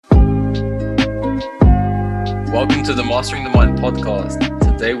Welcome to the Mastering the Mind podcast.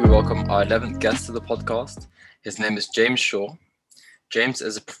 Today we welcome our 11th guest to the podcast. His name is James Shaw. James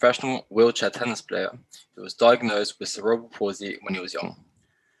is a professional wheelchair tennis player who was diagnosed with cerebral palsy when he was young.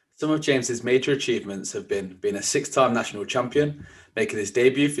 Some of James's major achievements have been being a six-time national champion, making his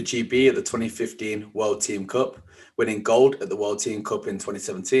debut for GB at the 2015 World Team Cup, winning gold at the World Team Cup in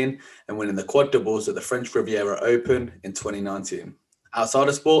 2017, and winning the quad doubles at the French Riviera Open in 2019. Outside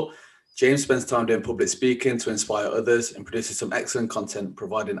of sport, James spends time doing public speaking to inspire others and produces some excellent content,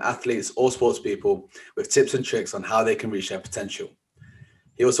 providing athletes or sports people with tips and tricks on how they can reach their potential.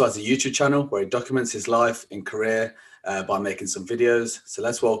 He also has a YouTube channel where he documents his life and career by making some videos. So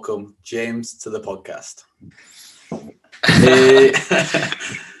let's welcome James to the podcast. Hey.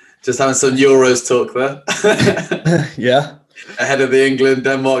 Just having some Euros talk there. Yeah. Ahead of the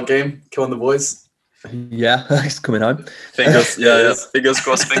England-Denmark game. Come on, the boys. Yeah, he's coming home. Fingers, yeah. Fingers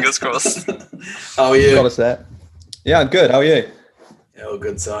crossed. How are you? Got us there. Yeah, I'm good. How are you? Yeah, all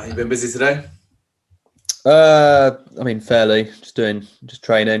good, sir. You been busy today? I mean, fairly. Just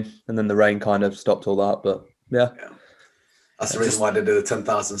training, and then the rain kind of stopped all that. But yeah. That's the reason why I did the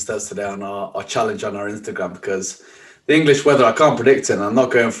 10,000 steps today on our challenge on our Instagram, because the English weather, I can't predict it. And I'm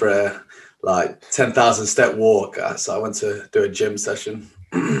not going for a 10,000 step walk. So I went to do a gym session.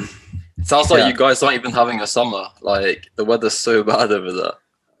 It sounds like you guys aren't even having a summer. Like, the weather's so bad over there.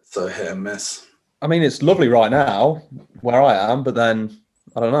 So hit and miss. I mean, it's lovely right now where I am, but then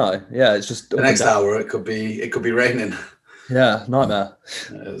I don't know. Yeah, it's just the next hour it could be raining. Yeah, nightmare.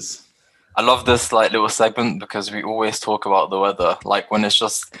 It is. I love this little segment because we always talk about the weather. Like, when it's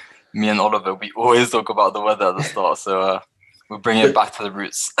just me and Oliver, we always talk about the weather at the start. So we bring it back to the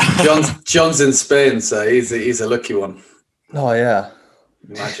roots. John's in Spain, so he's a lucky one. Oh yeah.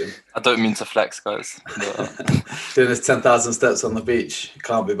 Imagine. I don't mean to flex, guys. But, doing his 10,000 steps on the beach. It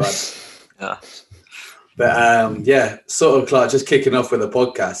can't be bad. Yeah. But sort of like just kicking off with a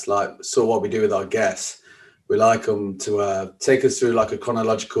podcast, like sort of what we do with our guests. We like them to take us through like a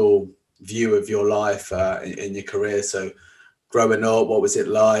chronological view of your life in your career. So growing up, what was it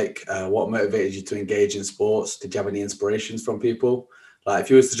like? What motivated you to engage in sports? Did you have any inspirations from people? Like,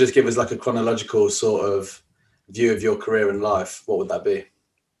 if you was to just give us like a chronological sort of view of your career and life, what would that be?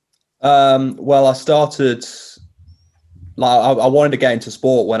 Well, I started I wanted to get into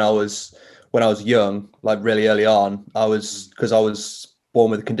sport when I was young, like really early on. Because I was born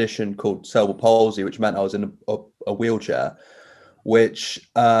with a condition called cerebral palsy, which meant I was in a wheelchair. Which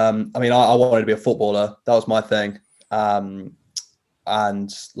I wanted to be a footballer. That was my thing, and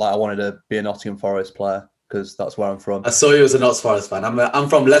I wanted to be a Nottingham Forest player because that's where I'm from. I saw you as a Notts Forest fan. I'm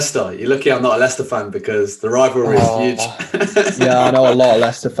from Leicester. You're lucky I'm not a Leicester fan because the rivalry is huge. Yeah, I know a lot of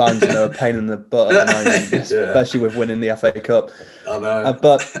Leicester fans and they're a pain in the butt at the moment, especially with winning the FA Cup. I know.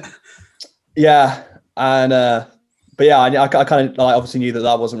 I kind of obviously knew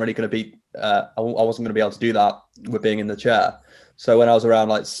that wasn't really going to be. I wasn't going to be able to do that with being in the chair. So when I was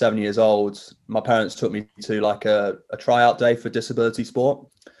around 7 years old, my parents took me to a tryout day for disability sport.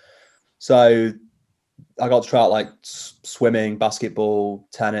 So I got to try out swimming, basketball,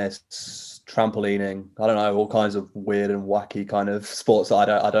 tennis, trampolining. I don't know, all kinds of weird and wacky kind of sports that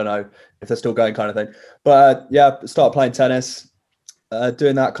I don't know if they're still going kind of thing. But started playing tennis,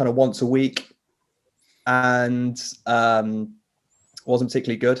 doing that kind of once a week, and wasn't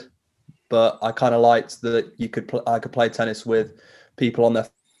particularly good. But I kind of liked that I could play tennis with people on their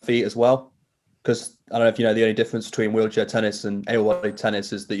feet as well. Because I don't know if you know, the only difference between wheelchair tennis and able-bodied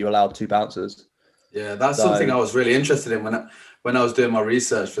tennis is that you're allowed two bouncers. Yeah, that's something I was really interested in when I was doing my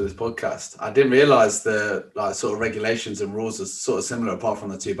research for this podcast. I didn't realize the sort of regulations and rules are sort of similar apart from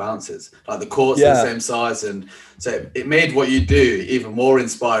the two bounces. Like the courts are the same size, and so it made what you do even more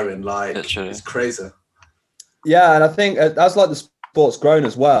inspiring. It's crazy. Yeah, and I think as the sport's grown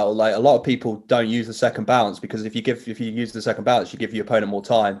as well, a lot of people don't use the second bounce because if you use the second bounce, you give your opponent more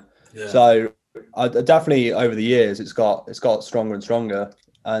time. Yeah. So I definitely over the years it's got stronger and stronger.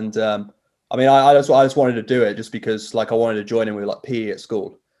 And I just wanted to do it just because I wanted to join in with PE at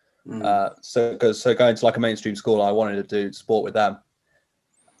school. So going to a mainstream school, I wanted to do sport with them.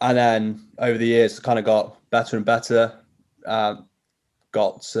 And then over the years, it kind of got better and better.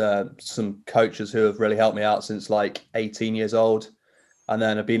 Got some coaches who have really helped me out since 18 years old. And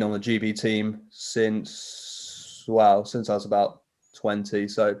then I've been on the GB team since I was about 20.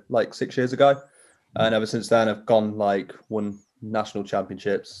 So 6 years ago. And ever since then, I've gone won national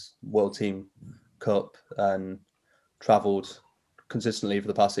championships, World Team Cup, and travelled consistently for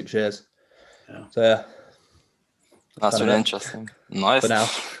the past 6 years. Yeah. So yeah. That's really interesting. Nice. For now.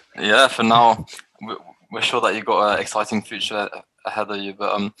 Yeah, for now. We're sure that you've got an exciting future ahead of you.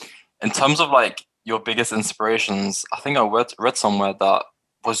 But in terms of your biggest inspirations. I think I read somewhere that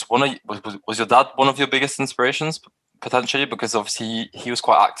was your dad one of your biggest inspirations potentially, because obviously he was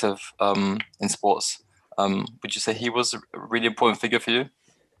quite active in sports. Would you say he was a really important figure for you?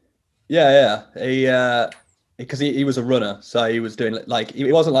 Yeah. Because he was a runner, so he was doing like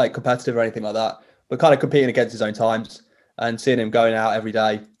he wasn't like competitive or anything like that, but kind of competing against his own times, and seeing him going out every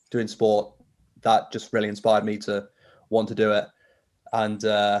day doing sport, that just really inspired me to want to do it. And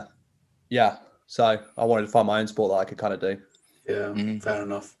so I wanted to find my own sport that I could kind of do. Yeah, fair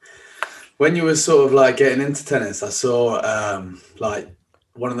enough. When you were sort of like getting into tennis, I saw like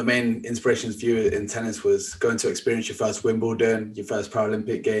one of the main inspirations for you in tennis was going to experience your first Wimbledon, your first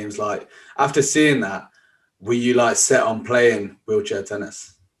Paralympic Games. Like after seeing that, were you like set on playing wheelchair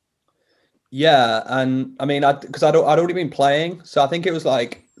tennis? Yeah, and I mean, because I'd already been playing, so I think it was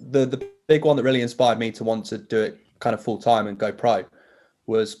like the big one that really inspired me to want to do it kind of full time and go pro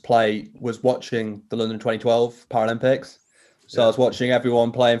was watching the London 2012 Paralympics. So I was watching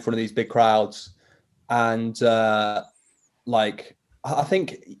everyone play in front of these big crowds, and like I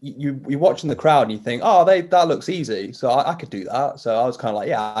think you're watching the crowd and you think, oh, that looks easy, so I could do that. So I was kind of like,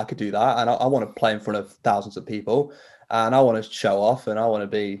 yeah, I could do that, and I want to play in front of thousands of people, and I want to show off, and I want to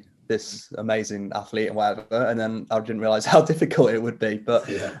be this amazing athlete and whatever. And then I didn't realize how difficult it would be, but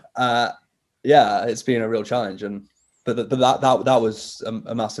it's been a real challenge, but that was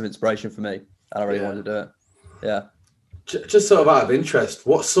a massive inspiration for me, and I really wanted to do it. Yeah. Just sort of out of interest,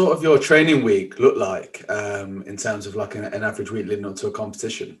 what sort of your training week look like in terms of like an average week leading up to a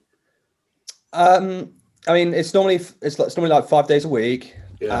competition? I mean, it's normally like 5 days a week,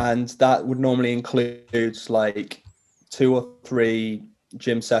 and that would normally include like 2 or 3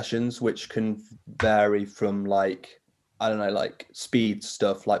 gym sessions, which can vary from like, I don't know, like speed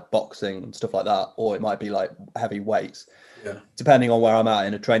stuff like boxing and stuff like that, or it might be like heavy weights, depending on where I'm at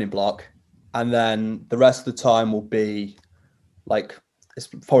in a training block. And then the rest of the time will be like, it's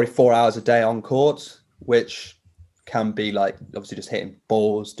probably 4 hours a day on court, which can be like obviously just hitting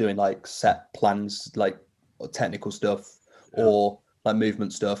balls, doing like set plans, like technical stuff or like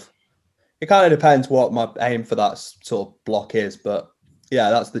movement stuff. It kind of depends what my aim for that sort of block is, but yeah,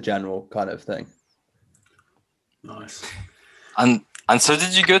 that's the general kind of thing. Nice. And so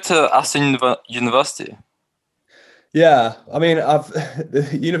did you go to Aston University? Yeah, I mean, the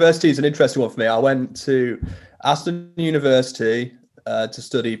university is an interesting one for me. I went to Aston University to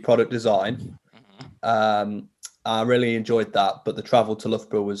study product design. I really enjoyed that, but the travel to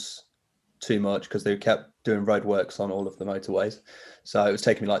Loughborough was too much because they kept doing roadworks on all of the motorways. So it was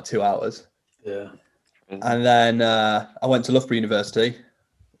taking me like 2 hours. Yeah. And then I went to Loughborough University.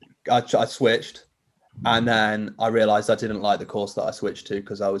 I switched. And then I realized I didn't like the course that I switched to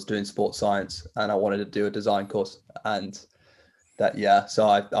because I was doing sports science and I wanted to do a design course. And so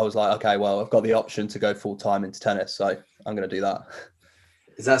I was like, okay, well, I've got the option to go full time into tennis, so I'm going to do that.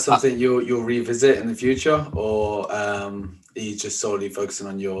 Is that something you'll revisit in the future, or are you just solely focusing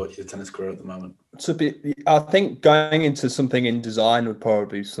on your tennis career at the moment? I think going into something in design would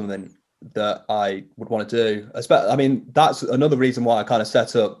probably be something that I would want to do. I mean, that's another reason why I kind of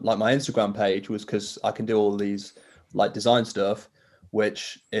set up like my Instagram page, was because I can do all these like design stuff,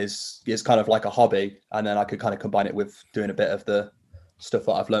 which is kind of like a hobby, and then I could kind of combine it with doing a bit of the stuff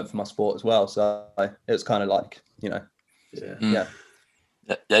that I've learned from my sport as well. So it's kind of like, yeah,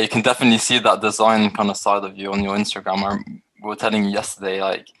 you can definitely see that design kind of side of you on your Instagram. We were telling you yesterday,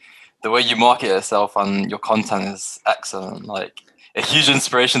 like the way you market yourself and your content is excellent. Like a huge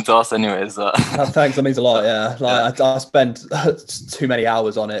inspiration to us anyways. Thanks, that means a lot. Yeah, I spend too many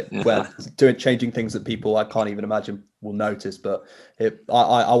hours on it changing things that people I can't even imagine will notice, but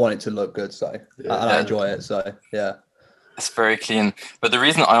I want it to look good, so I enjoy it, so yeah. It's very clean. But the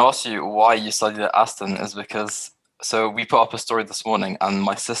reason I asked you why you studied at Aston is because, so we put up a story this morning and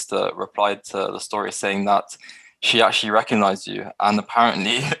my sister replied to the story saying that she actually recognized you, and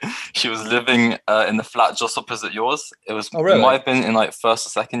apparently she was living in the flat just opposite yours. It was It might have been in like first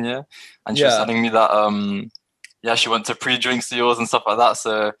or second year, and she was telling me that she went to pre-drinks to yours and stuff like that.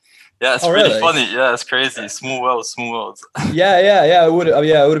 So yeah, it's really funny. Yeah, it's crazy. Small world. Yeah. It would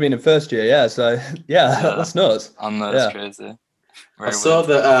have been in first year. Yeah, so that's nuts. I know, it's crazy. I saw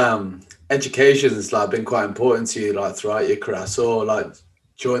that education has like been quite important to you like throughout your career. I saw like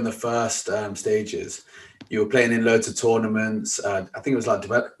during the first stages, you were playing in loads of tournaments. I think it was like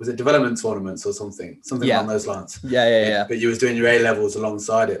development tournaments or something along those lines. Yeah. But you was doing your A levels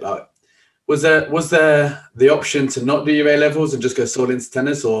alongside it. Like, was there the option to not do your A levels and just go solely into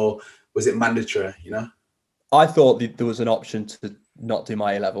tennis, or was it mandatory? I thought there was an option to not do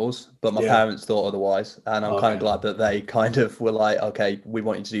my A levels, but my parents thought otherwise, and I'm kind of glad that they kind of were like, okay, we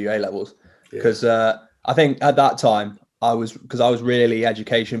want you to do your A levels. because I think at that time I was really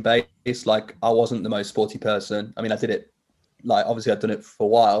education based. Like I wasn't the most sporty person. I mean, I did it, like obviously I'd done it for a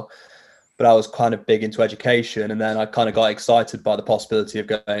while, but I was kind of big into education, and then I kind of got excited by the possibility of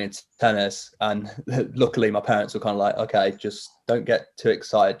going into tennis. And luckily my parents were kind of like, okay, just don't get too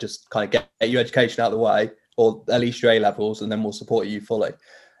excited, just kind of get your education out of the way, or at least your A levels, and then we'll support you fully.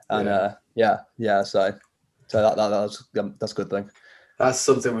 And so that's a good thing. That's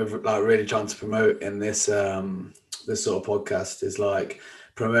something we've like really trying to promote in this this sort of podcast, is like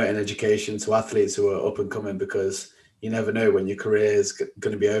promoting education to athletes who are up and coming, because you never know when your career is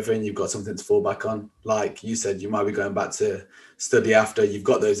going to be over and you've got something to fall back on. Like you said, you might be going back to study after you've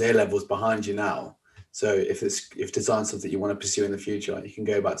got those A levels behind you now. So if design's something you want to pursue in the future, you can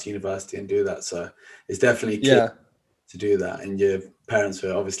go back to university and do that. So it's definitely key to do that. And your parents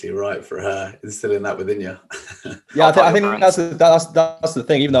were obviously right for instilling that within you. Yeah, I think that's the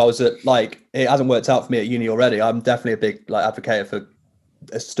thing. Even though I was like, it hasn't worked out for me at uni already, I'm definitely a big like advocate for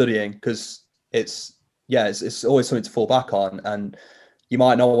studying, because it's always something to fall back on. And you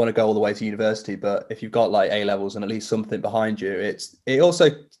might not want to go all the way to university, but if you've got like A levels and at least something behind you, it also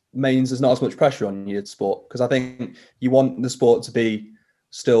means there's not as much pressure on your sport, because I think you want the sport to be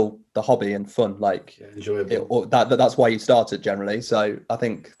still the hobby and fun, like enjoyable. That's why you started generally. So I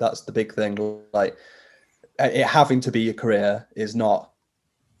think that's the big thing. Like it having to be your career is not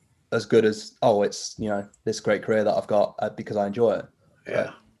as good as, it's this great career that I've got because I enjoy it.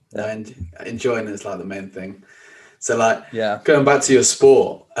 And enjoying it is like the main thing. So going back to your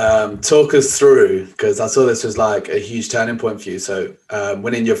sport, talk us through, because I saw this was like a huge turning point for you. So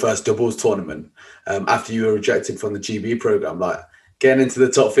winning your first doubles tournament after you were rejected from the GB program, like getting into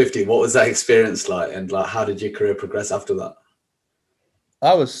the top 50, what was that experience like? And like, how did your career progress after that?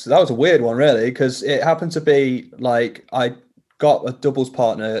 That was a weird one, really, because it happened to be like I got a doubles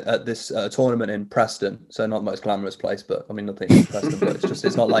partner at this tournament in Preston. So not the most glamorous place, but I mean, nothing in Preston, but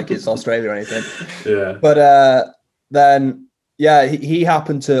it's not like it's Australia or anything. Yeah. But then, he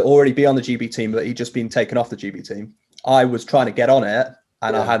happened to already be on the GB team, but he'd just been taken off the GB team. I was trying to get on it,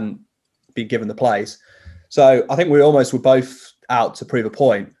 and I hadn't been given the place. So I think we almost were both out to prove a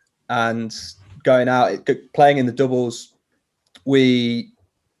point. And going out, playing in the doubles, we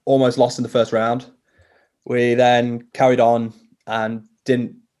almost lost in the first round. We then carried on and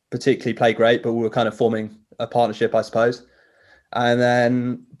didn't particularly play great, but we were kind of forming a partnership, I suppose. And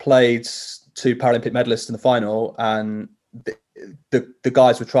then played 2 Paralympic medalists in the final, and the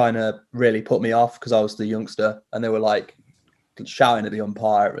guys were trying to really put me off because I was the youngster, and they were like shouting at the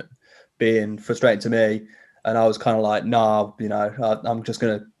umpire and being frustrated to me. And I was kind of like, nah, I'm just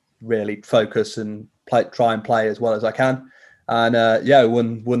going to really focus and try and play as well as I can. And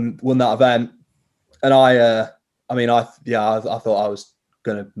won that event. And I thought I was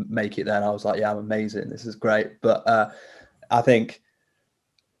going to make it then. I was like, yeah, I'm amazing. This is great. But I think,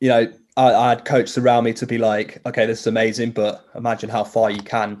 I had coaches around me to be like, okay, this is amazing, but imagine how far you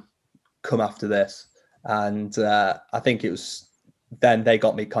can come after this. And I think it was then they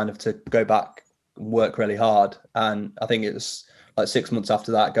got me kind of to go back and work really hard. And I think it was like 6 months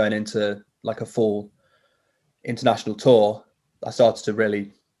after that, going into like a full international tour, I started to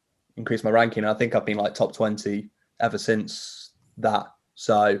really increase my ranking. I think I've been like top 20 ever since that.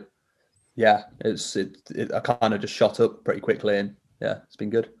 So yeah, I kind of just shot up pretty quickly, and it's been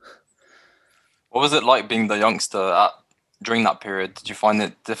good. What was it like being the youngster during that period? Did you find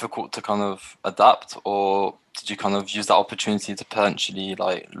it difficult to kind of adapt, or did you kind of use that opportunity to potentially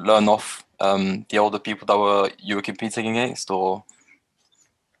like learn off the older people that you were competing against? Or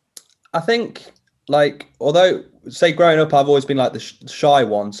I think, like, although say growing up, I've always been like the shy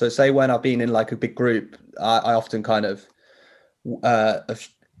one. So say when I've been in like a big group, I often kind of,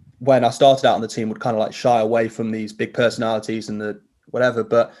 when I started out on the team, would kind of like shy away from these big personalities and the whatever.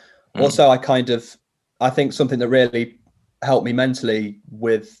 But also I think something that really helped me mentally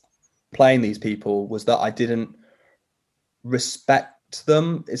with playing these people was that I didn't respect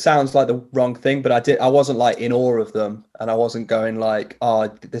them. It sounds like the wrong thing, but I wasn't like in awe of them, and I wasn't going like, oh,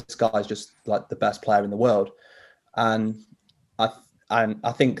 this guy's just like the best player in the world. And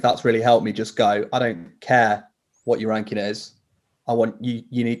I think that's really helped me just go, I don't care what your ranking is. I want you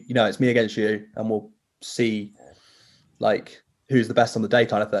need, it's me against you, and we'll see like who's the best on the day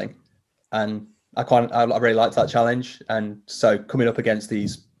kind of thing. And I really liked that challenge. And so coming up against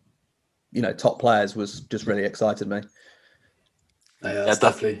these, top players was just really excited me. Yeah, that's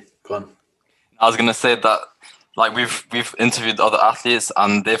definitely. Go on. I was going to say that, like, we've interviewed other athletes,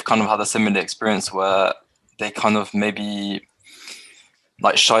 and they've kind of had a similar experience where they kind of maybe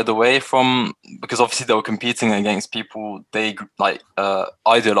like shied away from, because obviously they were competing against people they like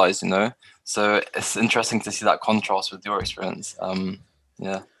idolize, you know. So it's interesting to see that contrast with your experience.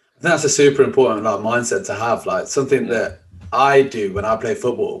 Yeah, I think that's a super important like mindset to have. Like something that I do when I play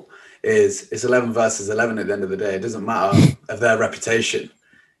football is it's 11 versus 11 at the end of the day. It doesn't matter of their reputation.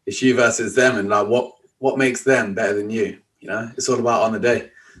 It's you versus them, and like what makes them better than you. You know, it's all about on the day.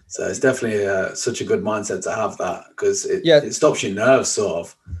 So it's definitely such a good mindset to have that, because it stops your nerves sort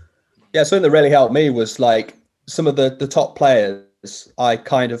of. Yeah, something that really helped me was like some of the top players. I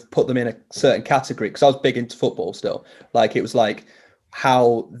kind of put them in a certain category because I was big into football still. Like it was like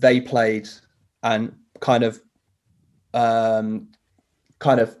how they played and kind of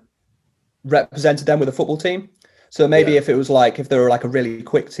represented them with a football team. So maybe if it was like, if they were like a really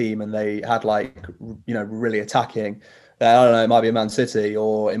quick team and they had like, you know, really attacking, then I don't know, it might be a Man City,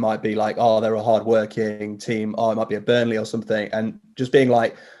 or it might be like, oh, they're a hard-working team. Oh, it might be a Burnley or something. And just being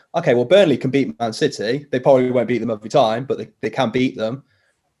like, okay, well, Burnley can beat Man City. They probably won't beat them every time, but they can beat them.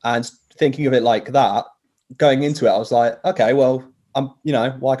 And thinking of it like that, going into it, I was like, okay, well, you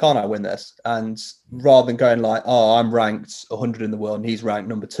know, why can't I win this? And rather than going like, oh, I'm ranked 100 in the world and he's ranked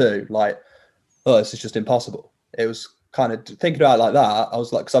number 2, like, oh, this is just impossible. It was kind of thinking about it like that. I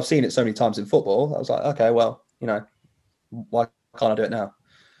was like, because I've seen it so many times in football. I was like, okay, well, you know, why can't I do it now?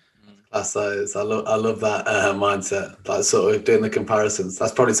 That's nice. I love that mindset, like sort of doing the comparisons.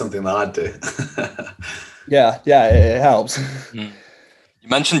 That's probably something that I'd do. yeah, it helps. You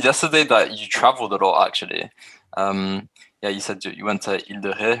mentioned yesterday that you traveled a lot, actually. Yeah, you said you went to Ile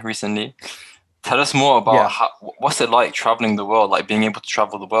de Ré recently. Tell us more about what's it like traveling the world, like being able to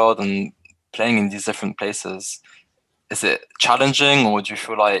travel the world and playing in these different places. Is it challenging, or do you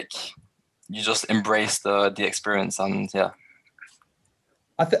feel like you just embrace the experience? And yeah.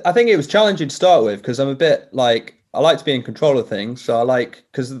 I think it was challenging to start with, because I'm a bit like, I like to be in control of things. So I like,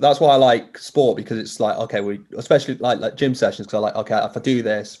 because that's why I like sport, because it's like, okay, especially like gym sessions, because I like, okay, if I do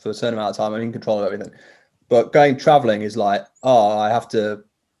this for a certain amount of time, I'm in control of everything. But traveling is like, oh, I have to,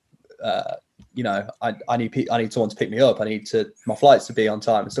 you know, I need someone to pick me up. I need my flights to be on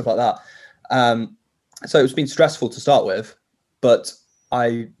time and stuff like that. So it's been stressful to start with, but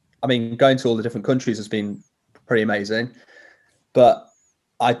I mean, going to all the different countries has been pretty amazing. But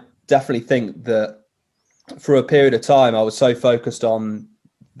I definitely think that for a period of time, I was so focused on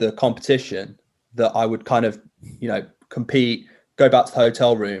the competition that I would kind of, you know, compete, go back to the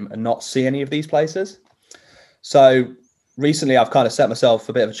hotel room and not see any of these places. So recently I've kind of set myself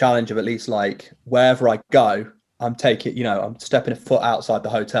a bit of a challenge of at least like wherever I go, I'm stepping a foot outside the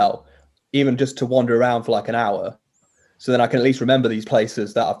hotel, even just to wander around for like an hour. So then I can at least remember these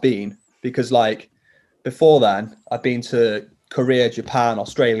places that I've been, because like before then I've been to Korea, Japan,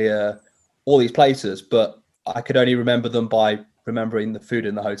 Australia, all these places, but I could only remember them by remembering the food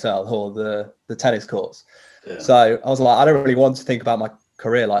in the hotel or the tennis courts. Yeah. So I was like, I don't really want to think about my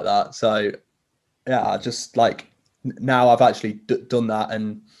career like that. So yeah, I just like, now I've actually done that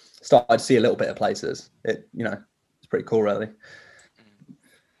and started to see a little bit of places. It, you know, it's pretty cool, really.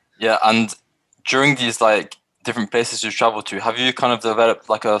 Yeah, and during these like different places you travel to, have you kind of developed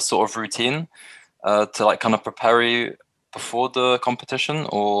like a sort of routine to like kind of prepare you before the competition,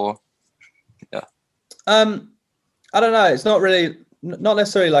 or yeah? I don't know. It's not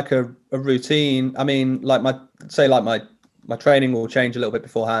necessarily like a routine. I mean, like my training will change a little bit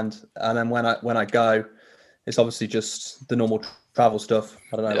beforehand, and then when I go, it's obviously just the normal travel stuff.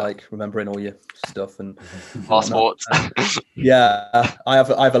 I don't know, like remembering all your stuff and passports. Yeah, I have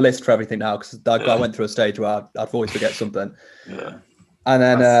a list for everything now, because I went through a stage where I'd always forget something. Yeah, and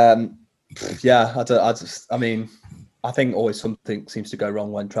then I mean, I think always something seems to go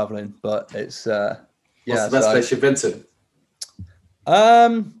wrong when traveling, but it's What's the best place you've been to?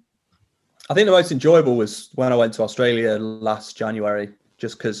 I think the most enjoyable was when I went to Australia last January,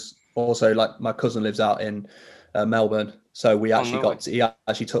 just because also like my cousin lives out in Melbourne, so we actually he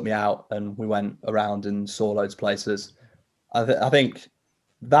actually took me out and we went around and saw loads of places. I think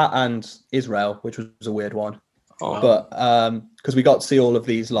that, and Israel, which was a weird one, but because we got to see all of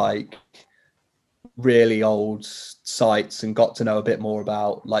these like really old sites and got to know a bit more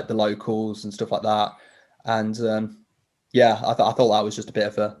about like the locals and stuff like that. And I thought that was just a bit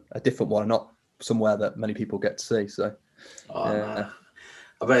of a different one, and not somewhere that many people get to see. So man.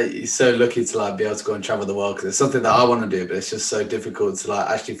 I bet you're so lucky to like be able to go and travel the world, because it's something that I want to do, but it's just so difficult to like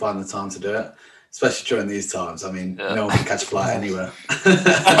actually find the time to do it, especially during these times. I mean, no one can catch a flight anywhere.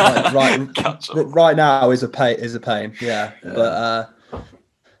 right now is a pain. Yeah. But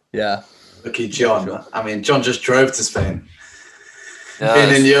yeah. Lucky John. Sure. I mean, John just drove to Spain. Yeah,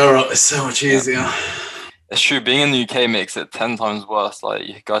 being in Europe is so much easier. It's true. Being in the UK makes it 10 times worse. Like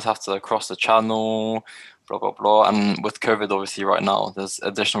you guys have to cross the channel, blah blah blah. And with COVID, obviously, right now there's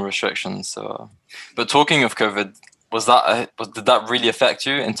additional restrictions. So, but talking of COVID, did that really affect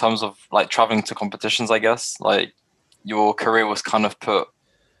you in terms of like traveling to competitions? I guess like your career was kind of put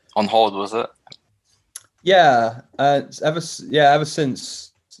on hold, was it? Yeah. Ever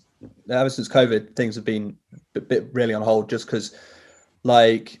since COVID, things have been a bit really on hold, just because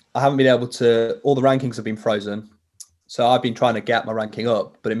like I haven't been able to. All the rankings have been frozen, so I've been trying to get my ranking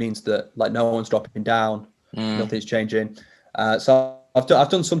up, but it means that like no one's dropping down, nothing's changing. So I've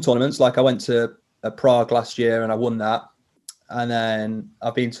done some tournaments. Like I went to Prague last year and I won that, and then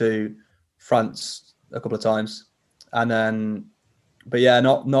I've been to France a couple of times, and then, but yeah,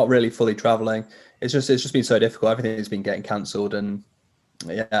 not really fully traveling. It's just been so difficult. Everything's been getting cancelled, and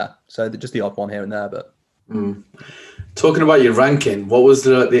yeah, so just the odd one here and there, but. Talking about your ranking, what was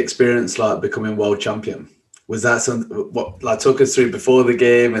the experience like becoming world champion? Was that talk us through before the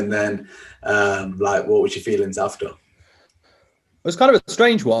game, and then like what was your feelings after? It was kind of a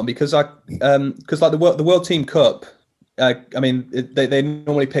strange one because like the World Team Cup, I mean they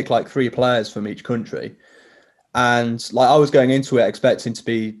normally pick like 3 players from each country, and like I was going into it expecting to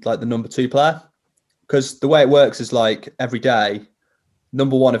be like the number 2 player, because the way it works is like every day,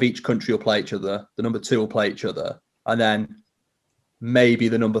 number 1 of each country will play each other, the number 2 will play each other, and then maybe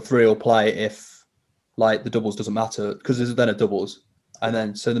the number 3 will play if like the doubles doesn't matter, because there's then a doubles, and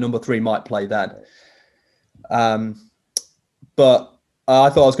then so the number 3 might play then. But I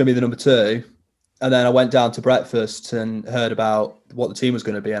thought I was going to be the number 2, and then I went down to breakfast and heard about what the team was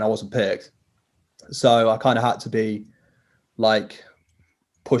going to be, and I wasn't picked. So I kind of had to be like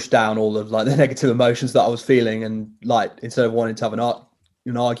push down all of like the negative emotions that I was feeling, and like instead of wanting to have an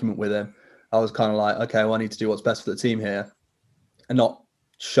argument with him, I was kind of like, okay, well, I need to do what's best for the team here and not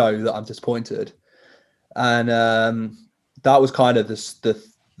show that I'm disappointed. And that was kind of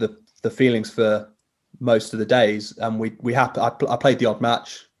the feelings for most of the days. And I played the odd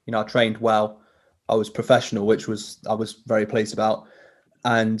match, you know, I trained well, I was professional, which I was very pleased about.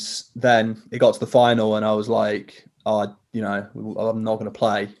 And then it got to the final and I was like, oh, you know, I'm not going to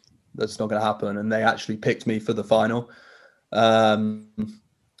play. That's not going to happen. And they actually picked me for the final.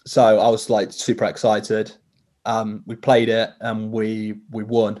 So I was like super excited. We played it and we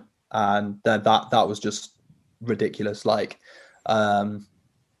won. And then that was just ridiculous. Like,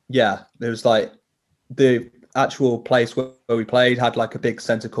 yeah, it was like the actual place where we played had like a big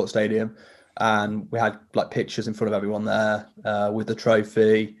centre court stadium, and we had like pictures in front of everyone there with the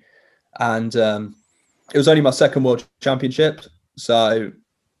trophy. And it was only my second world championship. So,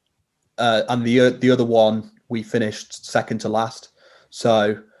 and the other one, we finished second to last.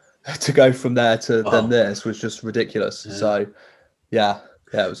 So to go from there to then this was just ridiculous. Yeah. So yeah,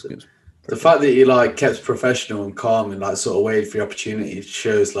 it was the fact that you like kept professional and calm and like sort of waited for your opportunity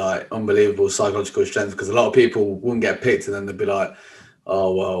shows like unbelievable psychological strength, because a lot of people wouldn't get picked and then they'd be like,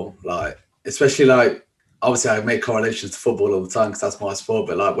 oh well, like especially like obviously I make correlations to football all the time because that's my sport,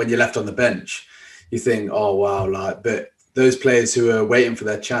 but like when you're left on the bench you think, oh wow, like, but those players who are waiting for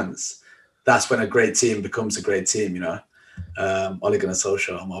their chance, that's when a great team becomes a great team, you know. Ole Gunnar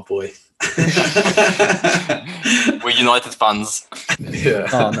Solskjaer, my boy. We're United fans. Yeah.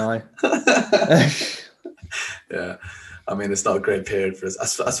 Oh no. Yeah. I mean, it's not a great period for us.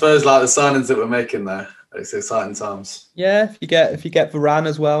 I suppose like the signings that we're making there, it's exciting times. Yeah, if you get Varane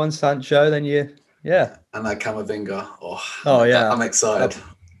as well and Sancho, then and like Camavinga. I'm excited.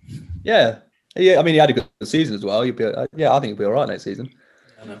 Yeah. I mean, he had a good season as well. I think he'll be all right next season.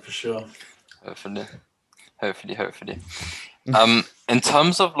 I know for sure. Hopefully. In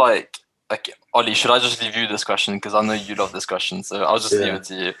terms of like Ollie, should I just leave you this question, because I know you love this question, so I'll just leave it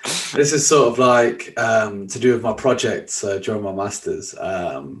to you. This is sort of like to do with my project during my masters.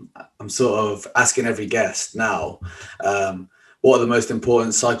 I'm sort of asking every guest now, what are the most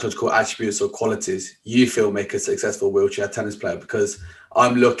important psychological attributes or qualities you feel make a successful wheelchair tennis player? Because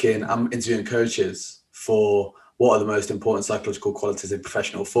I'm interviewing coaches for what are the most important psychological qualities in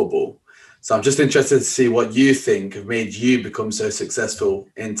professional football. So I'm just interested to see what you think have made you become so successful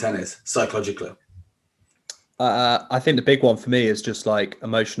in tennis psychologically. I think the big one for me is just like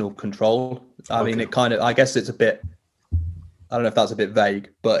emotional control. I mean, it kind of, I guess it's a bit, I don't know if that's a bit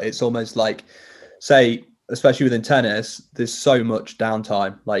vague, but it's almost like, say, especially within tennis, there's so much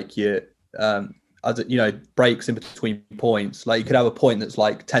downtime. Like breaks in between points. Like you could have a point that's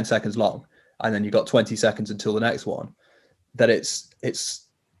like 10 seconds long, and then you've got 20 seconds until the next one. That it's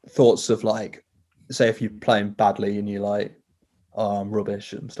thoughts of like, say if you're playing badly and you're like, oh, I'm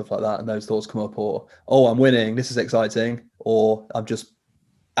rubbish and stuff like that, and those thoughts come up, or oh, I'm winning, this is exciting, or and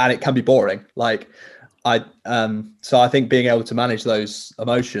it can be boring. Like So I think being able to manage those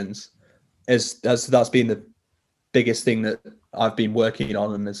emotions that's been the biggest thing that I've been working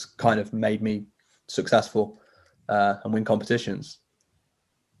on, and has kind of made me successful and win competitions.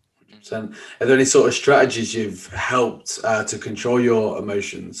 Are there any sort of strategies you've helped to control your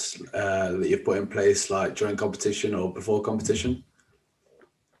emotions that you've put in place, like during competition or before competition?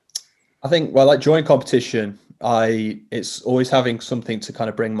 I think, well, like during competition, it's always having something to kind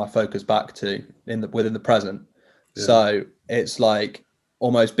of bring my focus back to within the present. Yeah. So it's like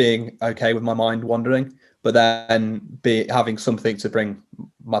almost being okay with my mind wandering, but then having something to bring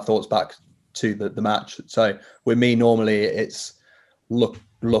my thoughts back to the match. So with me, normally it's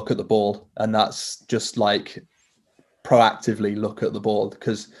look at the ball, and that's just like proactively look at the ball,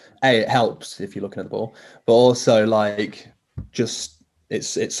 because it helps if you're looking at the ball, but also like just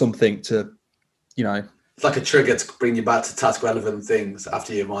it's something to, it's like a trigger to bring you back to task relevant things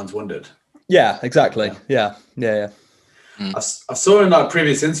after your mind's wandered. Yeah, exactly. Yeah. I saw in like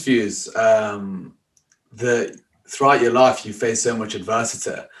previous interviews that throughout your life you face so much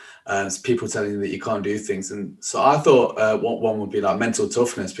adversity. People telling you that you can't do things, and so I thought one would be like mental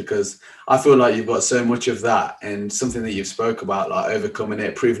toughness, because I feel like you've got so much of that, and something that you've spoke about, like overcoming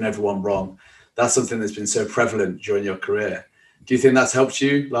it, proving everyone wrong. That's something that's been so prevalent during your career. Do you think that's helped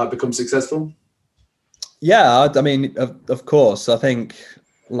you like become successful? Yeah, I mean, of course. I think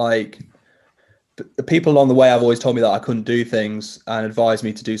like the people along the way have always told me that I couldn't do things and advised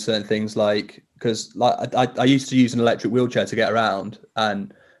me to do certain things, like because like I used to use an electric wheelchair to get around,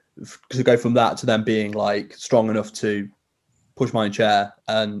 and to go from that to then being like strong enough to push my own chair,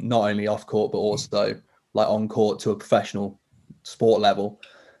 and not only off court but also like on court to a professional sport level.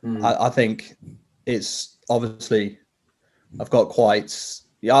 I think it's obviously I've got quite.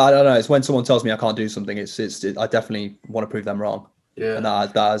 Yeah, I don't know. It's when someone tells me I can't do something, I definitely want to prove them wrong. Yeah, and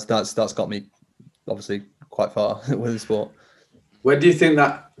that's got me obviously quite far with the sport. Where do you think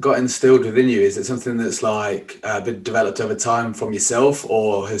that got instilled within you? Is it something that's like been developed over time from yourself,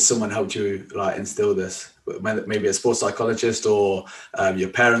 or has someone helped you like instill this? Maybe a sports psychologist or your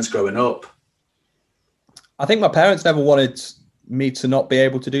parents growing up? I think my parents never wanted me to not be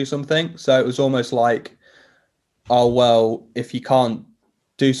able to do something, so it was almost like, oh well, if you can't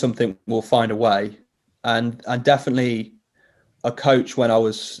do something, we'll find a way. And definitely a coach when I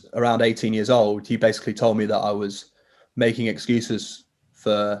was around 18 years old, he basically told me that I was making excuses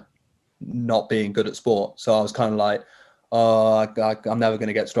for not being good at sport. So I was kind of like, oh, I'm never going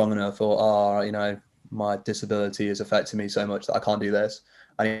to get strong enough, or, oh, my disability is affecting me so much that I can't do this.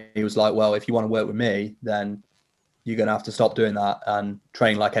 And he was like, well, if you want to work with me, then you're going to have to stop doing that and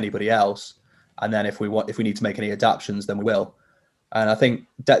train like anybody else. And then if we need to make any adaptations, then we will. And I think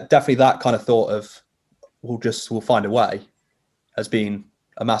definitely that kind of thought of we'll find a way has been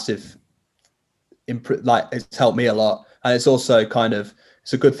a massive like it's helped me a lot. And it's also kind of,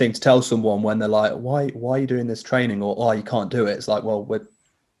 it's a good thing to tell someone when they're like, why are you doing this training, or oh, you can't do it. It's like, well, we're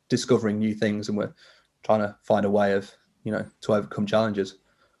discovering new things and we're trying to find a way of, to overcome challenges.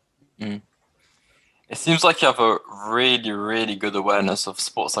 It seems like you have a really, really good awareness of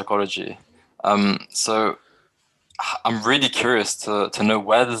sports psychology. So I'm really curious to know,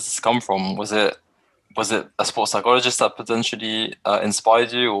 where does this come from? Was it a sports psychologist that potentially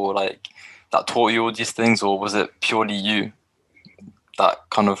inspired you, or like that taught you all these things, or was it purely you that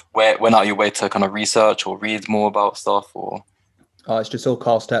kind of went out your way to kind of research or read more about stuff? Or it's just all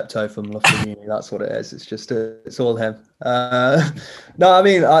Carl Steptoe from Loughborough Uni. That's what it is. It's just it's all him. No, I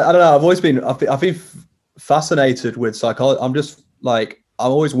mean, I don't know. I've been fascinated with psychology.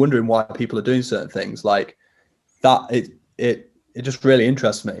 I'm always wondering why people are doing certain things like that. It just really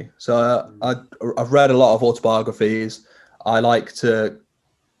interests me. So I've read a lot of autobiographies. I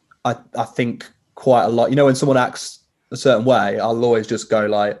think quite a lot. When someone acts a certain way, I'll always just go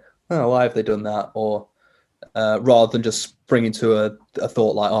like, oh, why have they done that? Or rather than just spring into a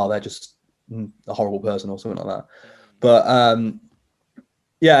thought like, oh, they're just a horrible person or something like that. But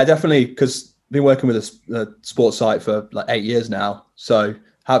yeah, definitely, because I've been working with a sports site for like 8 years now. So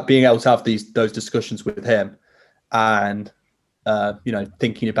being able to have those discussions with him and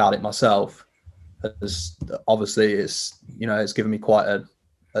thinking about it myself, has obviously it's given me quite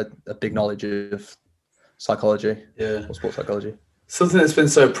a big knowledge of psychology, or sports psychology. Something that's been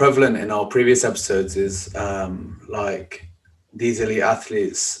so prevalent in our previous episodes is like these elite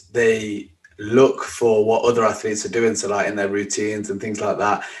athletes, they look for what other athletes are doing, so like in their routines and things like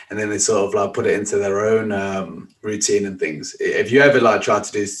that, and then they sort of like put it into their own routine and things. Have you ever like tried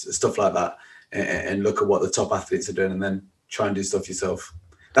to do stuff like that and look at what the top athletes are doing and then try and do stuff yourself?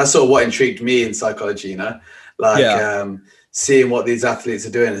 That's sort of what intrigued me in psychology, seeing what these athletes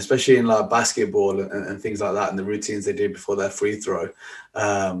are doing, especially in like basketball and things like that, and the routines they do before their free throw,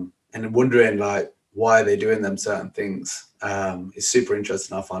 and wondering like why they're doing them certain things. It's super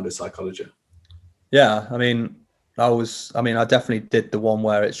interesting. I find with psychology. Yeah, I mean, I definitely did the one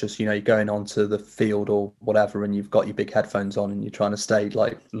where it's just, you're going onto the field or whatever, and you've got your big headphones on and you're trying to stay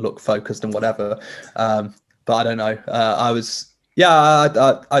like look focused and whatever. But I don't know.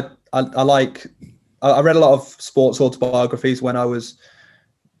 I read a lot of sports autobiographies when I was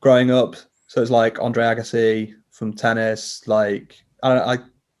growing up. So it's like Andre Agassi from tennis, like I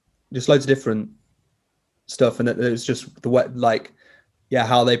just loads of different stuff, and it was just the way, like, yeah,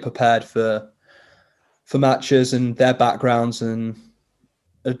 how they prepared for matches and their backgrounds, and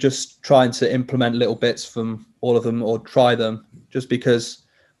just trying to implement little bits from all of them or try them, just because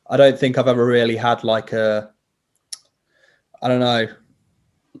I don't think I've ever really had like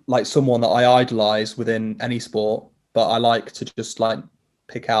like someone that I idolize within any sport, but I like to just like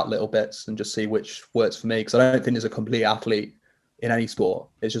pick out little bits and just see which works for me, because I don't think there's a complete athlete in any sport.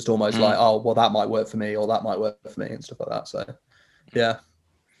 It's just almost like, oh, well, that might work for me or that might work for me and stuff like that. So, yeah.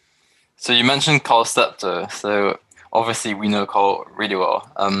 So you mentioned Carl Steptoe. So obviously we know Carl really well.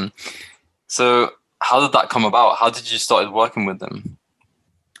 So how did that come about? How did you start working with him?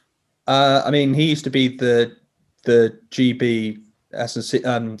 I mean, he used to be the GB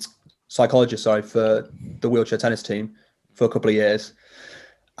psychologist, for the wheelchair tennis team for a couple of years,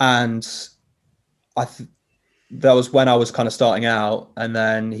 and that was when I was kind of starting out, and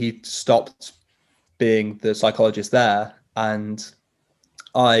then he stopped being the psychologist there, and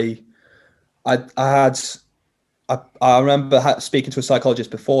I remember speaking to a psychologist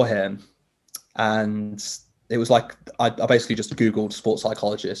before him, and it was like I basically just Googled sports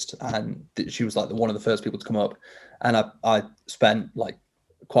psychologist, and she was like one of the first people to come up, and I spent like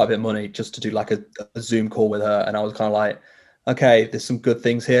quite a bit of money just to do like a Zoom call with her, and I was kind of like, okay, there's some good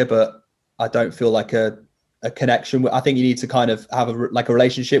things here, but I don't feel like a connection. I think you need to kind of have a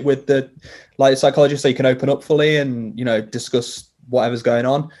relationship with the psychologist so you can open up fully and discuss whatever's going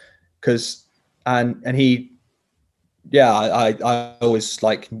on, because and he, yeah, I always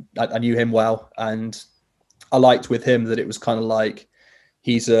I knew him well, and I liked with him that it was kind of like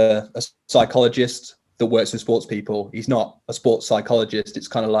he's a psychologist that works with sports people. He's not a sports psychologist. It's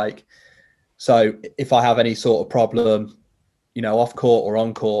kind of like, so if I have any sort of problem, off court or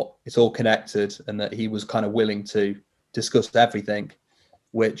on court, it's all connected, and that he was kind of willing to discuss everything,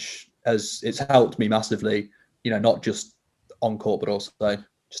 which it's helped me massively, not just on court, but also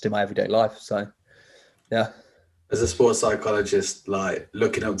just in my everyday life. So, yeah. As a sports psychologist, like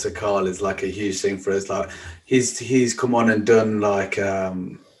looking up to Carl is like a huge thing for us. Like he's come on and done like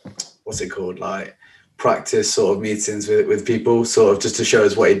what's it called, like practice sort of meetings with people, sort of just to show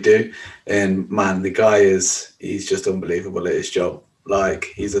us what he'd do. And man, the guy he's just unbelievable at his job. Like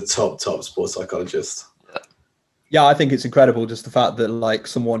he's a top sports psychologist. Yeah, I think it's incredible, just the fact that like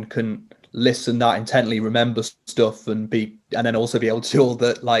someone can listen that intently, remember stuff, and then also be able to do all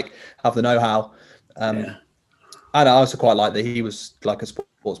that, like have the know-how. Yeah. And I also quite like that he was like a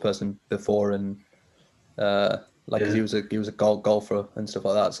sports person before, and he was a golfer and stuff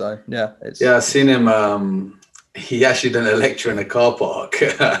like that. So yeah, I've seen him. He actually done a lecture in a car park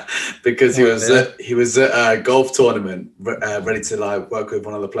because he was at a golf tournament ready to like work with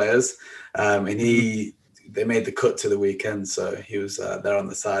one of the players, and they made the cut to the weekend, so he was there on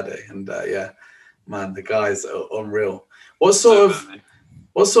the Saturday, and man, the guy's unreal. What sort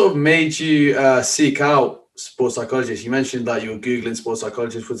of made you seek out sports psychologist? You mentioned that you were Googling sports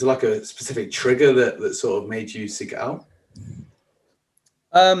psychologist. Was there like a specific trigger that sort of made you seek it out?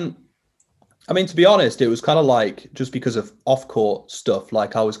 I mean, to be honest, it was kind of like just because of off-court stuff.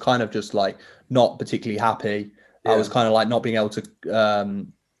 Like I was kind of just like not particularly happy. Yeah. I was kind of like not being able to.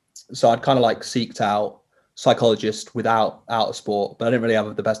 So I'd kind of like seeked out psychologists out of sport, but I didn't really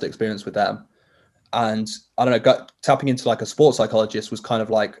have the best experience with them. And I don't know, tapping into like a sports psychologist was kind of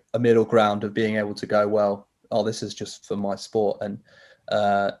like a middle ground of being able to go, well, this is just for my sport, and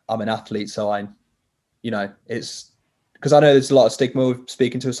I'm an athlete, so it's because I know there's a lot of stigma with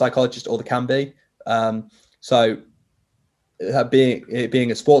speaking to a psychologist, or there can be. So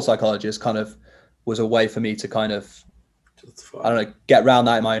being a sports psychologist kind of was a way for me to kind of, I don't know, get around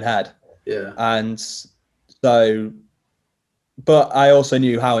that in my own head. Yeah. And so, but I also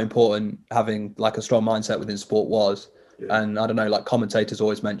knew how important having like a strong mindset within sport was. Yeah. And I don't know, like commentators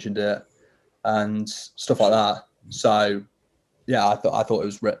always mentioned it and stuff like that. So yeah, I thought it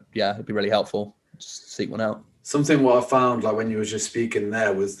was, it'd be really helpful to seek one out. Something what I found, like when you were just speaking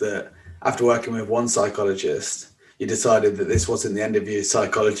there, was that after working with one psychologist, you decided that this wasn't the end of your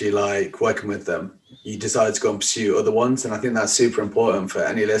psychology, like working with them. you decide to go and pursue other ones. And I think that's super important for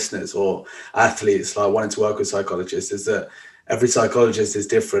any listeners or athletes like wanting to work with psychologists, is that every psychologist is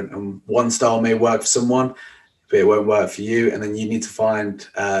different, and one style may work for someone, but it won't work for you. And then you need to find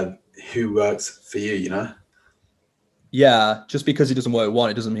who works for you, you know? Yeah, just because it doesn't work with one,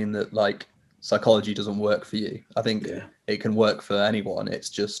 it doesn't mean that like psychology doesn't work for you. I think it can work for anyone. It's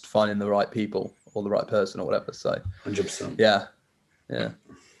just finding the right people or the right person or whatever. So 100%. Yeah.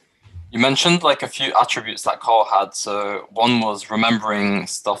 You mentioned like a few attributes that Carl had. So one was remembering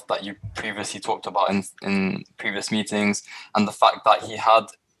stuff that you previously talked about in previous meetings, and the fact that he had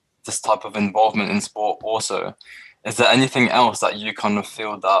this type of involvement in sport also. Is there anything else that you kind of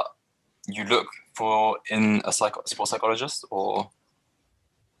feel that you look for in a sports psychologist, or?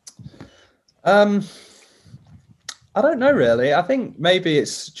 I don't know really. I think maybe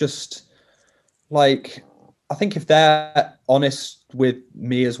it's just like, I think if they're honest with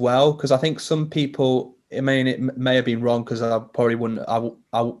me as well, because I think some people, it may have been wrong because I probably wouldn't,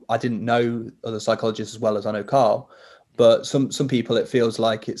 I didn't know other psychologists as well as I know Carl, but some people it feels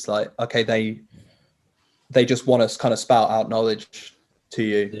like it's like, okay, they just want to kind of spout out knowledge to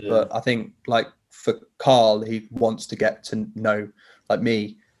you. Yeah. But I think like for Carl, he wants to get to know like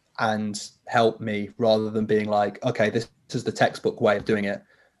me and help me rather than being like, okay, this is the textbook way of doing it.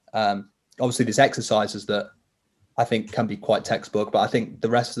 Obviously there's exercises that I think can be quite textbook, but I think the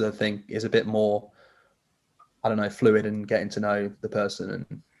rest of the thing is a bit more, I don't know, fluid and getting to know the person.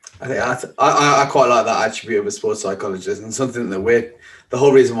 And I quite like that attribute of a sports psychologist, and something that the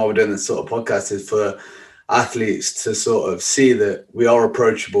whole reason why we're doing this sort of podcast is for athletes to sort of see that we are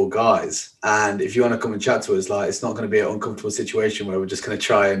approachable guys. And if you want to come and chat to us, like, it's not going to be an uncomfortable situation where we're just going to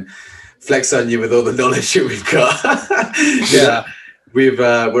try and flex on you with all the knowledge that we've got. Yeah.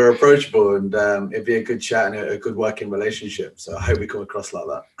 We're approachable, and it'd be a good chat and a good working relationship. So I hope we come across like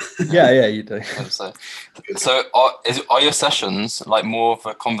that. Yeah, you do. So are your sessions like more of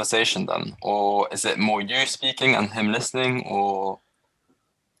a conversation then, or is it more you speaking and him listening, or?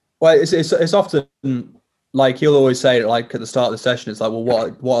 Well, it's often like he'll always say, like at the start of the session, it's like, well,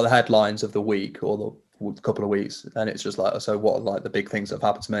 what are the headlines of the week or the couple of weeks, and it's just like, so what are like the big things that have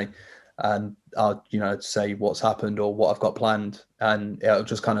happened to me. And I'll, say what's happened or what I've got planned, and it'll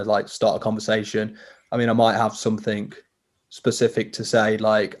just kind of like start a conversation. I mean, I might have something specific to say,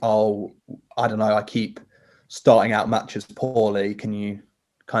 like, oh, I don't know, I keep starting out matches poorly. Can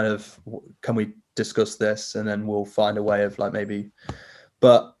we discuss this? And then we'll find a way of like maybe,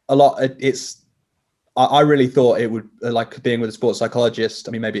 but a lot, I really thought it would, like being with a sports psychologist,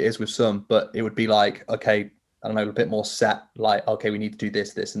 I mean, maybe it is with some, but it would be like, okay, I don't know, a bit more set, like, okay, we need to do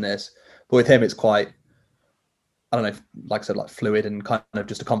this, this and this. But with him, it's quite, I don't know, like I said, like fluid and kind of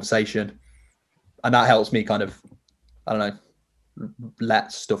just a conversation. And that helps me kind of, I don't know,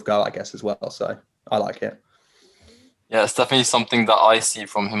 let stuff go, I guess, as well. So I like it. Yeah, it's definitely something that I see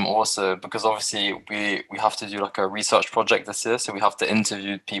from him also, because obviously we have to do like a research project this year. So we have to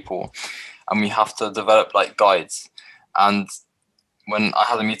interview people and we have to develop like guides. And when I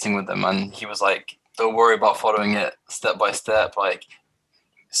had a meeting with him and he was like, don't worry about following it step by step. Like,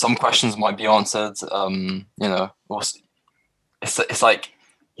 some questions might be answered. It's like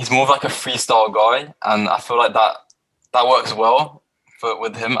he's more of like a freestyle guy, and I feel like that works well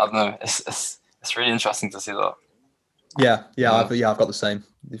with him. I don't know. It's really interesting to see that. Yeah. I've got the same.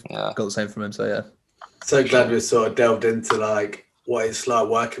 Got the same from him. So yeah. So glad we sort of delved into like what it's like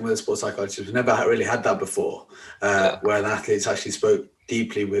working with a sports psychologist. We've never really had that before, where an athlete's actually spoke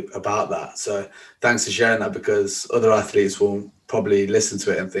deeply about that. So thanks for sharing that, because other athletes will probably listen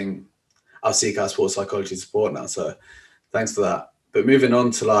to it and think, I'll seek out sports psychology support now. So thanks for that. But moving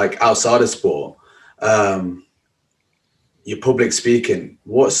on to like outside of sport, your public speaking,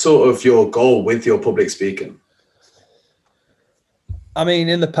 what's sort of your goal with your public speaking? I mean,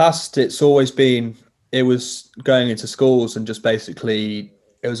 in the past, it's always been, it was going into schools and just basically,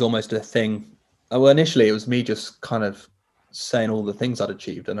 it was almost a thing. Well, initially it was me just kind of saying all the things I'd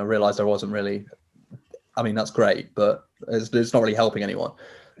achieved, and I realized I wasn't really, I mean, that's great, but it's not really helping anyone.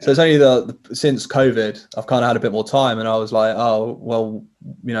 So it's only since COVID, I've kind of had a bit more time, and I was like, oh, well,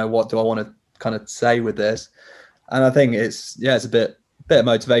 what do I want to kind of say with this? And I think it's a bit of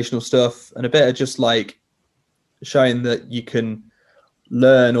motivational stuff and a bit of just like showing that you can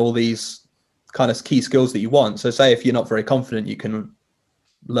learn all these kind of key skills that you want. So say if you're not very confident, you can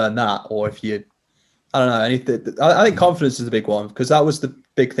learn that. Or if you, I don't know, anything. I think confidence is a big one, because that was the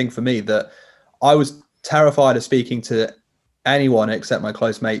big thing for me, that I was terrified of speaking to anyone except my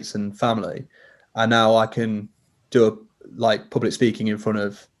close mates and family. And now I can do public speaking in front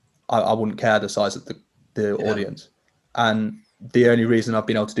of, I wouldn't care the size of the audience. And the only reason I've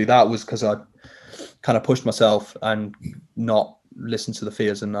been able to do that was because kind of pushed myself and not listened to the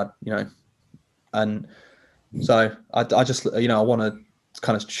fears, and and so I just, I want to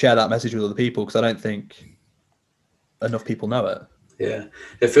kind of share that message with other people, because I don't think enough people know it. Yeah,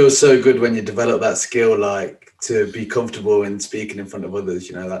 it feels so good when you develop that skill, like to be comfortable in speaking in front of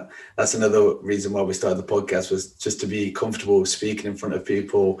others. That's another reason why we started the podcast, was just to be comfortable speaking in front of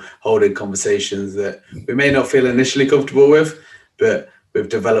people, holding conversations that we may not feel initially comfortable with, but we've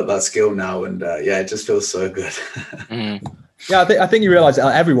developed that skill now, and it just feels so good. Yeah, I think you realize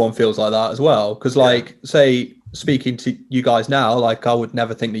that everyone feels like that as well, because say speaking to you guys now, like I would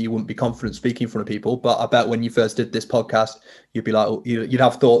never think that you wouldn't be confident speaking in front of people, but I bet when you first did this podcast, you'd be like, you'd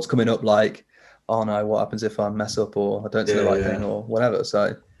have thoughts coming up like, oh no, what happens if I mess up, or I don't say the right thing, or whatever.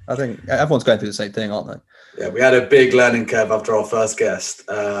 So I think everyone's going through the same thing, aren't they? Yeah, we had a big learning curve after our first guest.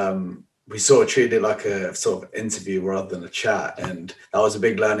 We sort of treated it like a sort of interview rather than a chat, and that was a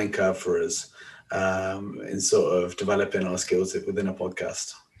big learning curve for us in sort of developing our skills within a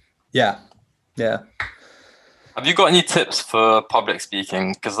podcast. Yeah. Have you got any tips for public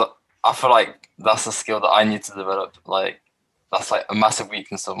speaking? Because I feel like that's a skill that I need to develop. Like, that's like a massive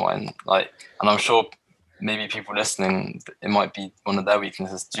weakness of mine. Like, and I'm sure maybe people listening, it might be one of their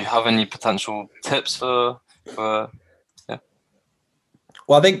weaknesses. Do you have any potential tips for? Yeah.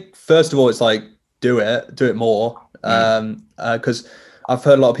 Well, I think first of all, it's like do it more. Because I've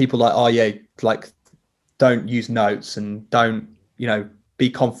heard a lot of people like, don't use notes and don't, be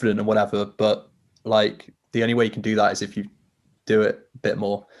confident and whatever. But like, the only way you can do that is if you do it a bit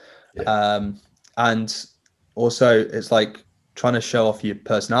more. And also it's like trying to show off your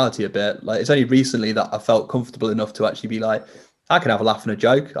personality a bit. Like, it's only recently that I felt comfortable enough to actually be like, I can have a laugh and a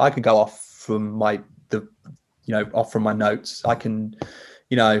joke. I can go off from my notes. I can,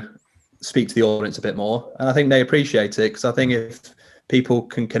 speak to the audience a bit more. And I think they appreciate it, because I think if people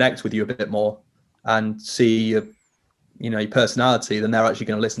can connect with you a bit more and see your personality, then they're actually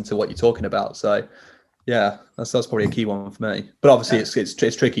going to listen to what you're talking about. So yeah, that's probably a key one for me. But obviously it's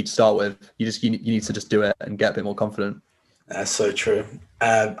tricky to start with. You need to just do it and get a bit more confident. That's so true.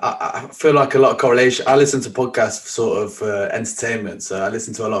 I feel like a lot of correlation. I listen to podcasts for sort of entertainment. So I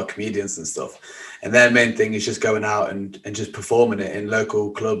listen to a lot of comedians and stuff. And their main thing is just going out and just performing it in local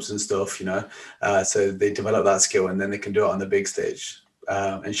clubs and stuff, so they develop that skill, and then they can do it on the big stage.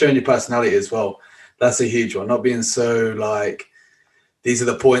 And showing your personality as well. That's a huge one. Not being so like, these are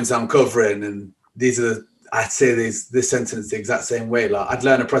the points I'm covering, and I'd say this sentence the exact same way. Like, I'd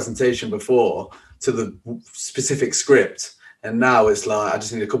learned a presentation before to the specific script, and now it's like I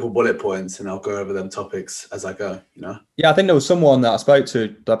just need a couple of bullet points and I'll go over them topics as I go. Yeah, I think there was someone that I spoke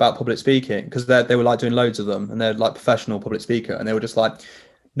to about public speaking, because they were like doing loads of them, and they're like professional public speaker, and they were just like,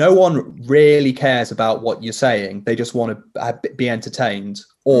 no one really cares about what you're saying. They just want to be entertained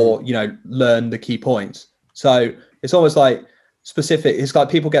or learn the key points. So it's almost like specific. It's like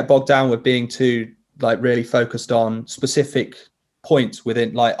people get bogged down with being too like really focused on specific points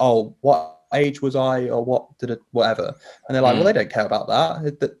within, like, oh, what age was I, or what did it, whatever, and they're like, well, they don't care about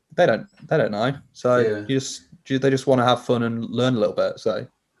that. They don't know. So they just want to have fun and learn a little bit. So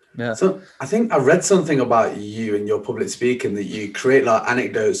yeah. So I think I read something about you and your public speaking, that you create like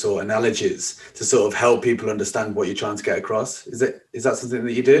anecdotes or analogies to sort of help people understand what you're trying to get across. Is that something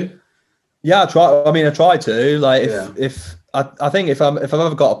that you do? Yeah, I try to. Like, if I think if I've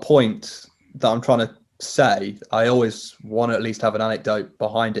ever got a point that I'm trying to say, I always want to at least have an anecdote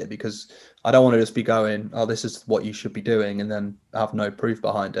behind it, because I don't want to just be going, oh, this is what you should be doing, and then have no proof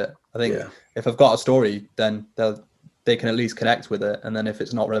behind it. I think if I've got a story, then they can at least connect with it, and then if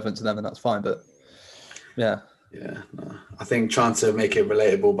it's not relevant to them, then that's fine. But yeah. I think trying to make it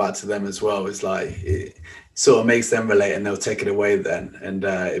relatable back to them as well is like, it sort of makes them relate, and they'll take it away then, and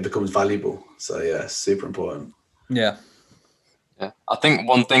it becomes valuable. So yeah, super important. Yeah. I think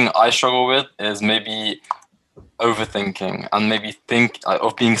one thing I struggle with is maybe overthinking, and maybe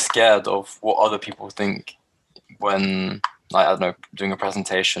of being scared of what other people think when, like, I don't know, doing a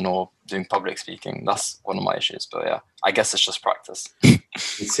presentation or doing public speaking. That's one of my issues. But yeah, I guess it's just practice. You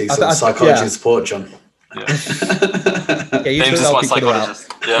seek some psychology support, John. Yeah. James is my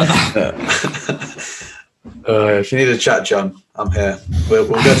psychologist. If you need a chat, John, I'm here. We'll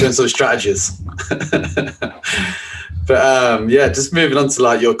go through some strategies. But just moving on to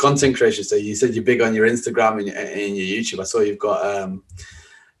like your content creation. So you said you're big on your Instagram and your YouTube. I saw you've got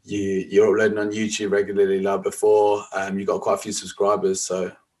you're uploading on YouTube regularly. Like before, you got quite a few subscribers.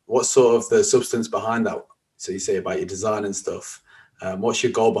 So what's sort of the substance behind that? So you say about your design and stuff. What's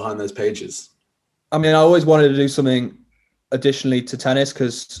your goal behind those pages? I mean, I always wanted to do something additionally to tennis,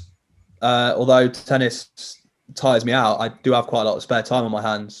 because although tennis tires me out, I do have quite a lot of spare time on my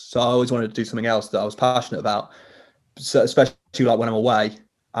hands. So I always wanted to do something else that I was passionate about, so especially like when I'm away.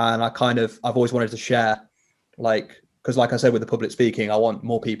 And I've always wanted to share, like, because like I said, with the public speaking, I want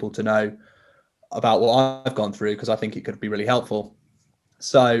more people to know about what I've gone through, because I think it could be really helpful.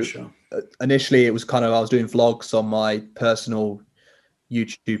 So initially it was kind of, I was doing vlogs on my personal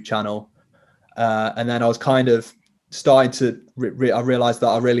YouTube channel. And then I was kind of starting to, I realized that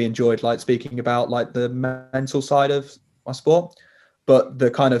I really enjoyed like speaking about like the mental side of my sport, but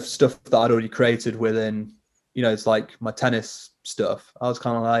the kind of stuff that I'd already created within, you know, it's like my tennis stuff. I was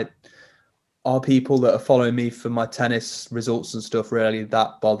kind of like, are people that are following me for my tennis results and stuff really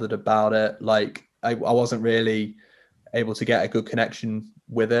that bothered about it? Like I wasn't really able to get a good connection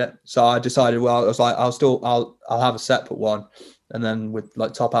with it. So I decided, well, I was like, I'll have a separate one. And then with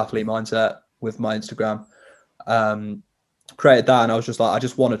like Top Athlete Mindset with my Instagram, created that. And I was just like, I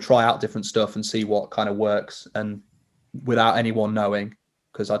just want to try out different stuff and see what kind of works, and without anyone knowing,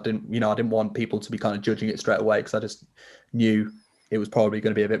 because I didn't want people to be kind of judging it straight away, because I just knew it was probably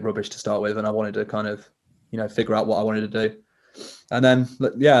going to be a bit rubbish to start with, and I wanted to kind of, you know, figure out what I wanted to do. And then,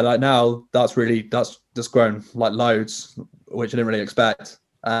 yeah, like now that's just grown like loads, which I didn't really expect.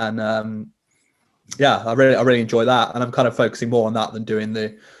 And yeah, I really enjoy that, and I'm kind of focusing more on that than doing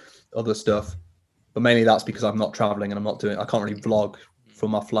the other stuff. But mainly that's because I'm not traveling, and I can't really vlog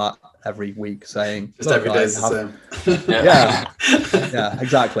from my flat every week saying just every day is the same. yeah,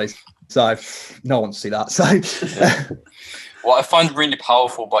 exactly. So no one wants to see that. So what I find really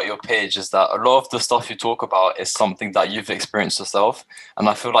powerful about your page is that a lot of the stuff you talk about is something that you've experienced yourself, and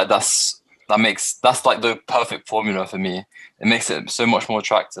I feel like that's like the perfect formula for me. It makes it so much more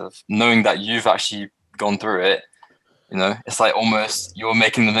attractive knowing that you've actually gone through it. You know, it's like almost you're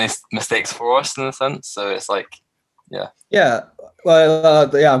making the mistakes for us in a sense. So it's like, yeah. Well,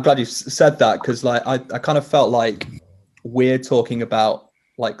 yeah, I'm glad you said that, because like I kind of felt like we're talking about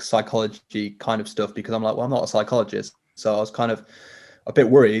like psychology kind of stuff, because I'm like, well, I'm not a psychologist. So I was kind of a bit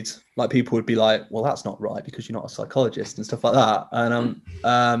worried, like people would be like, well, that's not right because you're not a psychologist and stuff like that. And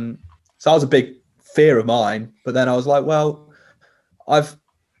so that was a big fear of mine. But then I was like, well, I've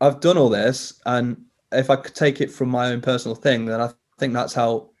done all this, and if I could take it from my own personal thing, then I think that's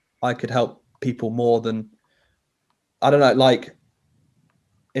how I could help people more than, I don't know, like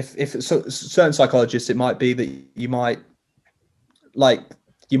if it's certain psychologists, it might be that you might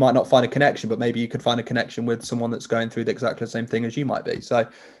not find a connection, but maybe you could find a connection with someone that's going through exactly the same thing as you might be. So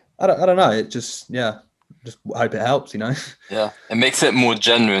I don't know. It just hope it helps, you know? Yeah. It makes it more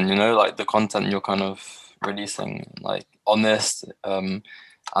genuine, you know, like the content you're kind of releasing, like honest,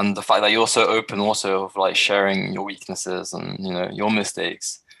 and the fact that you're so open also of like sharing your weaknesses and, you know, your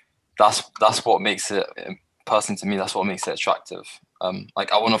mistakes. That's what makes it, personally to me, that's what makes it attractive.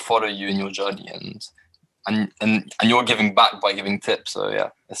 Like I want to follow you in your journey, and you're giving back by giving tips. So yeah,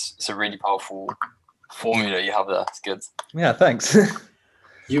 it's a really powerful formula you have there. It's good. Yeah, thanks.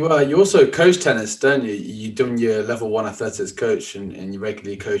 You also coach tennis, don't you? You've done your level 1 athletics coach, and you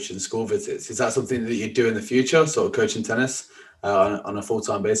regularly coach in school visits. Is that something that you do in the future, sort of coaching tennis on a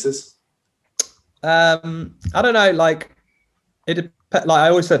full-time basis? I don't know. Like like I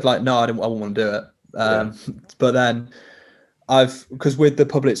always said, like no, I wouldn't want to do it. But then because with the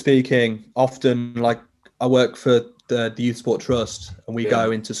public speaking, often like I work for the Youth Sport Trust, and we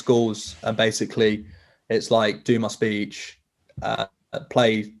go into schools, and basically it's like do my speech,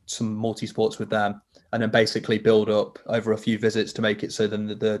 play some multi-sports with them, and then basically build up over a few visits to make it so then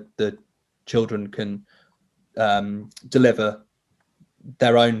the children can deliver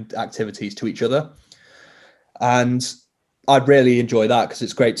their own activities to each other. And I'd really enjoy that, because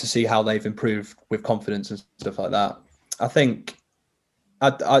it's great to see how they've improved with confidence and stuff like that. I think I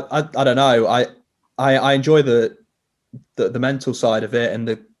don't know. I enjoy the mental side of it, and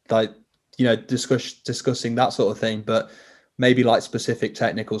the like, you know, discussing that sort of thing, but maybe like specific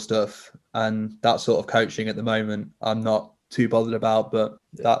technical stuff and that sort of coaching at the moment, I'm not too bothered about, but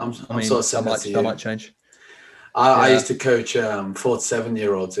that might change. I used to coach 4 to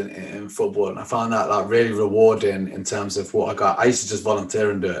 7-year-olds in football, and I found that like really rewarding in terms of what I got. I used to just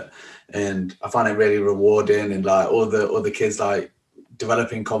volunteer and do it, and I found it really rewarding, and like all the kids like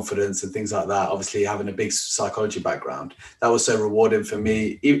developing confidence and things like that. Obviously having a big psychology background, that was so rewarding for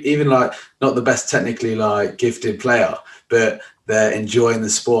me. Even like not the best technically like gifted player, but they're enjoying the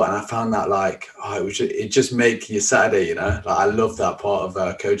sport, and I found that like it just make your Saturday, you know. Like I love that part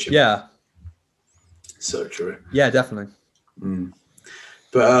of coaching. Yeah. So true. Yeah, definitely.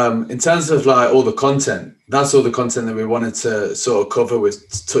 But in terms of like all the content, that's all the content that we wanted to sort of cover. We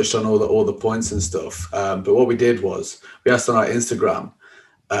touched on all the points and stuff. But what we did was we asked on our Instagram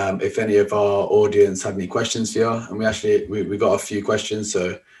if any of our audience had any questions for you. And we got a few questions,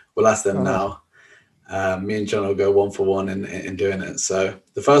 so we'll ask them now. Me and John will go one for one in doing it. So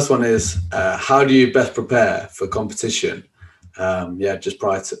the first one is, how do you best prepare for competition? Just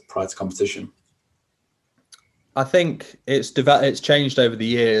prior to competition. I think it's changed over the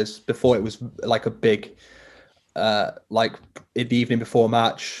years. Before it was like a big, like in the evening before a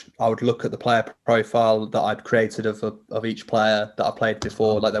match, I would look at the player profile that I'd created of each player that I played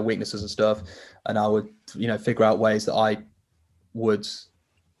before, like their weaknesses and stuff, and I would figure out ways that I would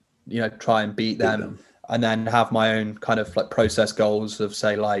try and beat them. And then have my own kind of like process goals of,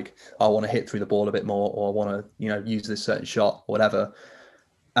 say, like, I want to hit through the ball a bit more, or I want to use this certain shot or whatever.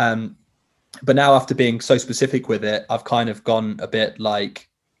 But now, after being so specific with it, I've kind of gone a bit like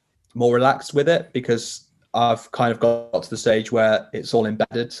more relaxed with it, because I've kind of got to the stage where it's all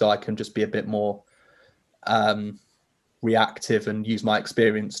embedded, so I can just be a bit more reactive and use my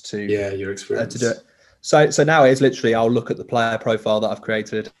experience to your experience to do it. So now it's literally, I'll look at the player profile that I've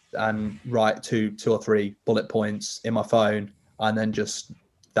created and write two or three bullet points in my phone, and then just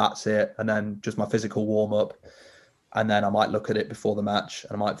that's it. And then just my physical warm up, and then I might look at it before the match,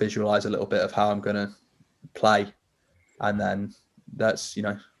 and I might visualize a little bit of how I'm going to play, and then that's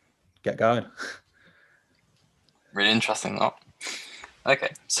get going. Really interesting, that. Okay,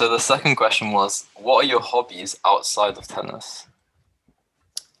 so the second question was, what are your hobbies outside of tennis?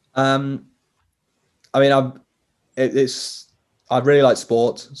 I mean, I really like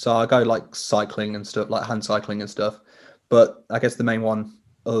sport, so I go like cycling and stuff, like hand cycling and stuff. But I guess the main one,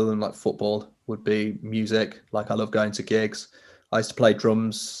 other than like football, would be music. Like, I love going to gigs. I used to play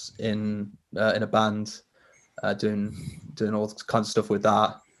drums in a band, doing all kinds of stuff with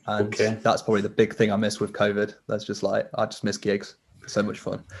that. And that's probably the big thing I miss with COVID. That's just like, I just miss gigs. It's so much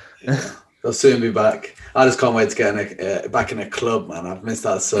fun. Yeah. They'll soon be back. I just can't wait to get back in a club, man. I've missed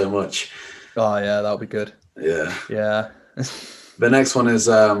that so much. Oh yeah, that'll be good. Yeah. The next one is,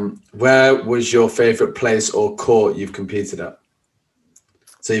 where was your favorite place or court you've competed at?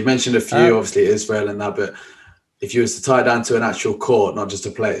 So you've mentioned a few, obviously Israel and that, but if you was to tie it down to an actual court, not just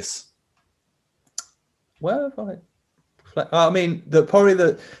a place. Where have I mean, probably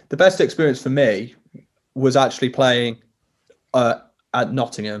the best experience for me was actually playing at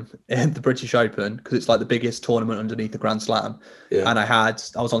Nottingham in the British Open, because it's like the biggest tournament underneath the Grand Slam. Yeah. And I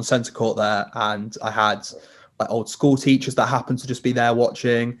was on centre court there, and I had like old school teachers that happened to just be there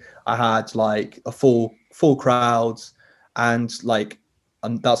watching. I had like a full crowd, and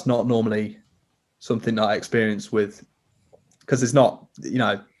that's not normally something that I experience with, because it's not,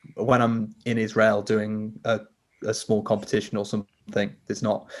 when I'm in Israel doing a small competition or something, there's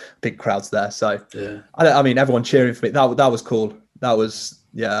not big crowds there. So yeah, I mean, everyone cheering for me. That was cool. That was,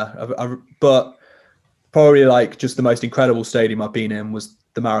 but probably like just the most incredible stadium I've been in was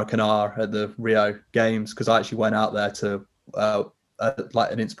the Maracanã at the Rio Games, because I actually went out there to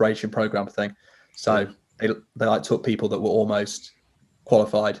like an inspiration program thing. So they like took people that were almost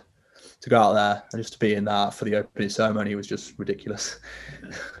qualified to go out there, and just to be in that for the opening ceremony was just ridiculous.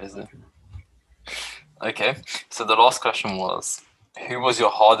 Is it? Okay, so the last question was, who was your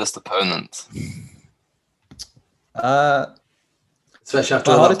hardest opponent? Especially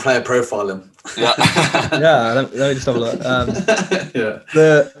after all that player profiling. Yeah. Yeah, let me just have a look.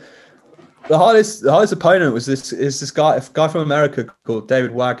 The hardest opponent was this guy from America called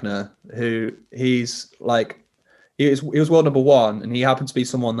David Wagner, who he was world number one, and he happened to be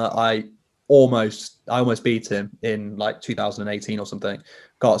someone that I almost beat him in like 2018 or something.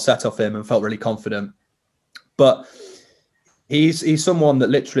 Got a set off him and felt really confident. But he's someone that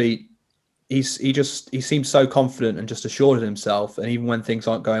literally he seems so confident and just assured of himself, and even when things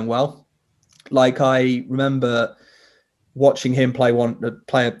aren't going well. Like, I remember watching him play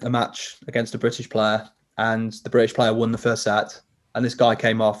a match against a British player, and the British player won the first set, and this guy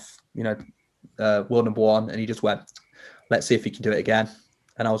came off, world number one, and he just went, let's see if he can do it again.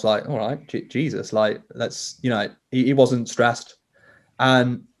 And I was like, all right, Jesus, like, let's, he wasn't stressed,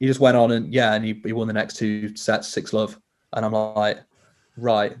 and he just went on and he won the next two sets 6-love. And I'm like,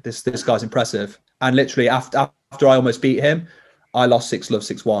 right, this guy's impressive. And literally after I almost beat him, I lost 6-love,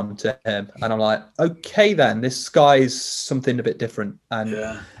 6-1 to him. And I'm like, okay, then this guy's something a bit different.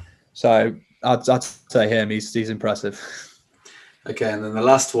 And so I'd say him, he's impressive. Okay. And then the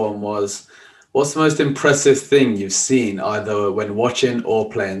last one was, what's the most impressive thing you've seen either when watching or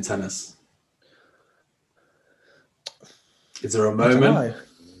playing tennis? Is there a moment?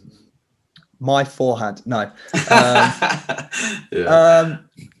 My forehand? No. I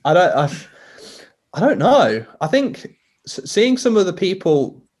don't know. I think seeing some of the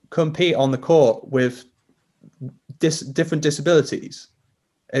people compete on the court with different disabilities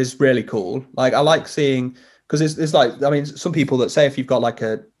is really cool. Like I like seeing, because it's like, I mean, some people that say if you've got like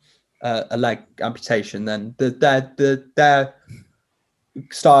a leg amputation, then their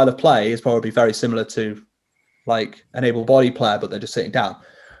style of play is probably very similar to like an able-bodied player, but they're just sitting down.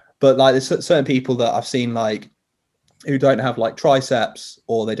 But like there's certain people that I've seen like who don't have like triceps,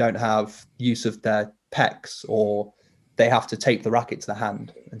 or they don't have use of their pecs, or they have to tape the racket to the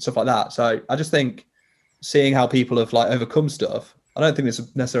hand and stuff like that. So I just think seeing how people have like overcome stuff, I don't think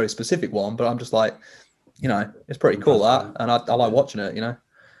it's necessarily a specific one, but I'm just like, you know, it's pretty cool that, and I like watching it, you know.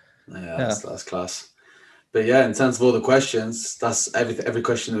 Yeah, that's class. But yeah, in terms of all the questions, that's every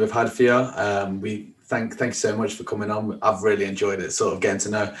question that we've had for you. We thank you so much for coming on. I've really enjoyed it, sort of getting to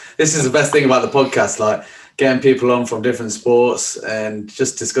know. This is the best thing about the podcast, like getting people on from different sports and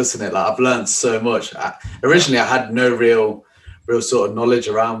just discussing it. Like I've learned so much. Originally, I had no real sort of knowledge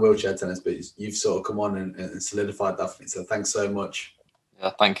around wheelchair tennis, but you've sort of come on and solidified that for me. So thanks so much.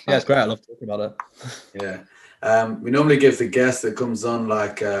 Yeah, thank you. Yeah, it's great. I love talking about it. Yeah. We normally give the guest that comes on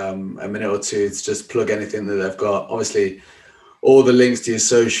like a minute or two to just plug anything that they've got. Obviously, all the links to your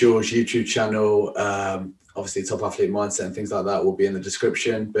socials, YouTube channel, obviously Top Athlete Mindset and things like that will be in the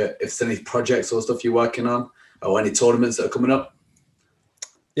description. But if there's any projects or stuff you're working on, or any tournaments that are coming up?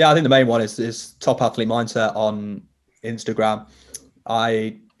 Yeah, I think the main one is Top Athlete Mindset on Instagram.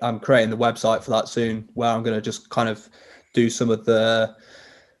 I'm creating the website for that soon, where I'm going to just kind of do some of the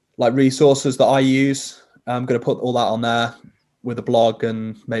like resources that I use. I'm going to put all that on there with a blog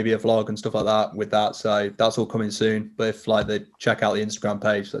and maybe a vlog and stuff like that with that. So that's all coming soon. But if like they check out the Instagram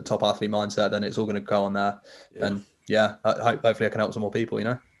page, the Top Athlete Mindset, then it's all going to go on there. Yeah. And yeah, hopefully I can help some more people, you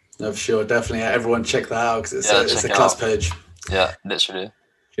know? No, for sure. Definitely. Yeah, everyone check that out because it's a class page. Yeah, literally.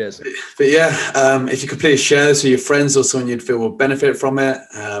 Cheers. But yeah, if you could please share this with your friends or someone you'd feel will benefit from it.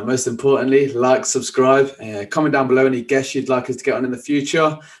 Most importantly, like, subscribe, comment down below any guests you'd like us to get on in the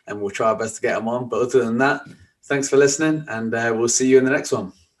future, and we'll try our best to get them on. But other than that, thanks for listening, and we'll see you in the next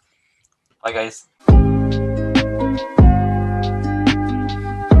one. Bye, guys.